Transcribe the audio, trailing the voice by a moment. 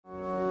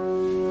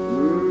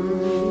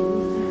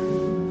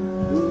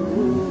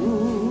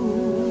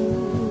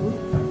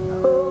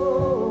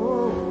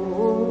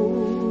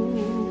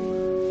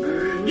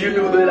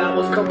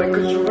coming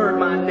cause you heard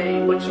my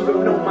name, but you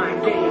don't know my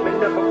game and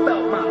never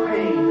felt my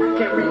pain.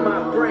 Can't read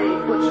my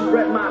brain, but you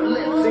read my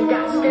lips and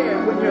got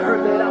scared when you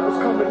heard that I was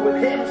coming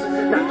with hits.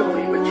 Now don't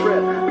even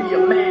trip, be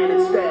a man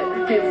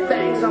instead. Give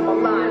thanks I'm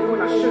alive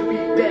when I should be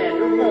dead.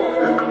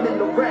 I'm in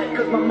the red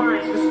cause my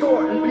mind's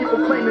distorting.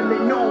 People claiming they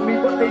know me,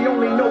 but they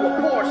only know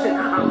a portion.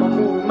 I'ma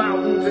move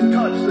mountains and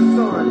touch the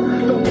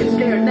sun. Don't get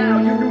scared now,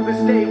 you knew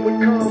this day would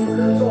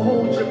come. So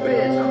hold your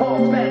bitch,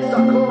 all bets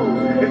are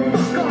closed. And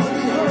fuck all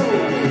these hoes.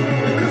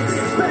 Cause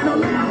it's been a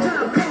long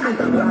time coming,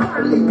 but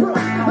hardly broke.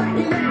 Like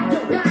it ain't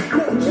your guy,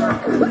 no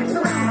joke. Like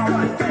some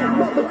cut, don't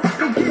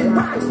motherfucking get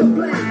boxed to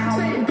blame.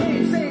 Same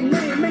game, same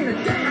name, ain't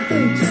a damn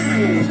thing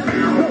changed. No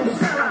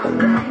sellout,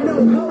 ain't no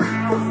hope.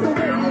 Fuck the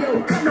radio,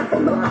 coming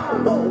from the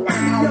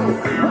R-O-M-E-O.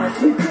 Watch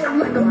me feel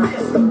like a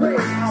fist of rage.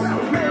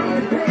 Self-made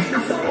and paid,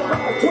 and so are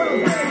all 12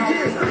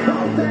 pages.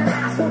 All that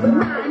ass for the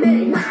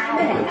 9-8,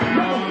 9-8.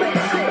 No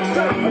fake shit,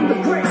 straight from the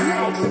Great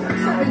Lakes.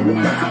 7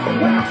 years on the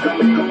wax,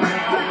 coming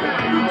correct. Flat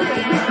out, you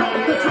diss me, cold,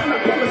 that's when I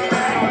pull a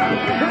strap.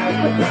 I ain't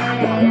the black,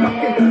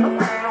 fucking, I'm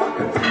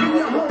fucking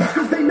your hoes,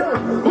 cause they know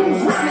who's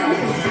running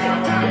this shit.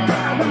 Top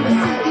dog, I'm the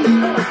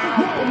CEO.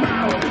 Role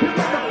model, you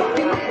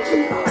motherfucking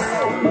NGO.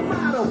 My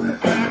motto,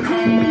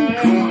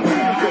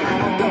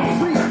 don't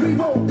sleep, we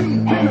roll deep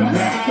in the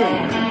naked.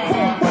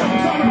 4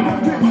 buttons on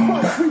 100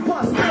 spokes, we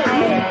bust more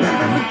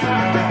beavers and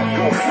top dog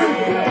coats. We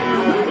feel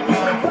like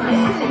butterfly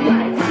sting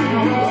like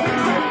beavers.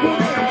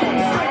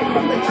 Straight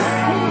from the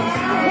Chinese.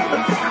 What the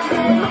fuck's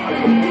going on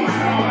in the deep?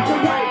 Bunch of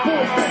white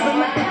boys living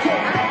like they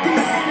can't ID.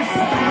 And it's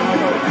all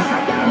good. I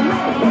got a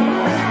lot of my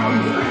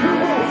values. We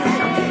won't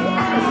feel kick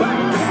ass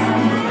like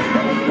daddies.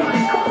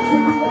 Everybody calls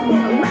when we want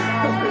to rap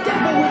them.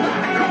 Devil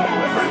without a cause. I'm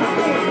going back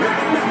now.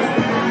 I'm going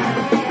back now.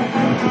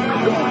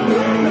 I'm going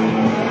back now. I'm going back now.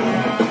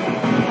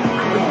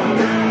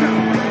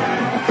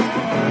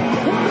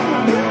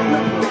 Devil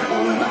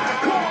without a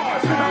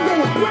cause. I'm going back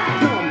now.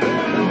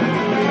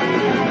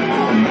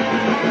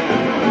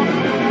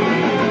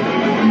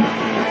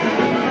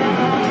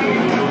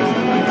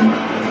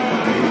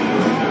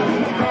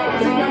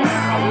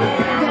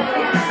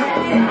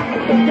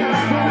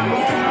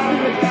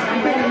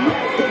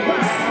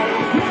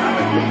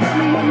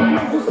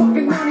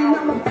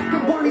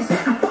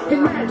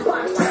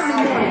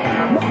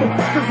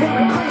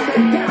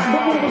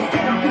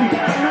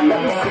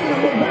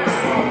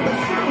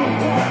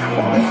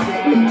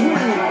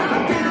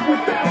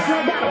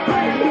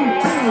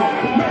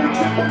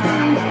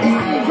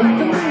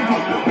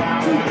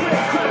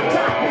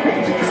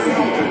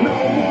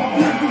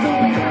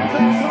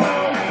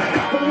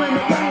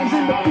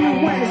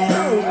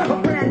 A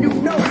brand new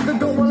nose to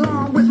go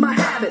along with my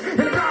habit.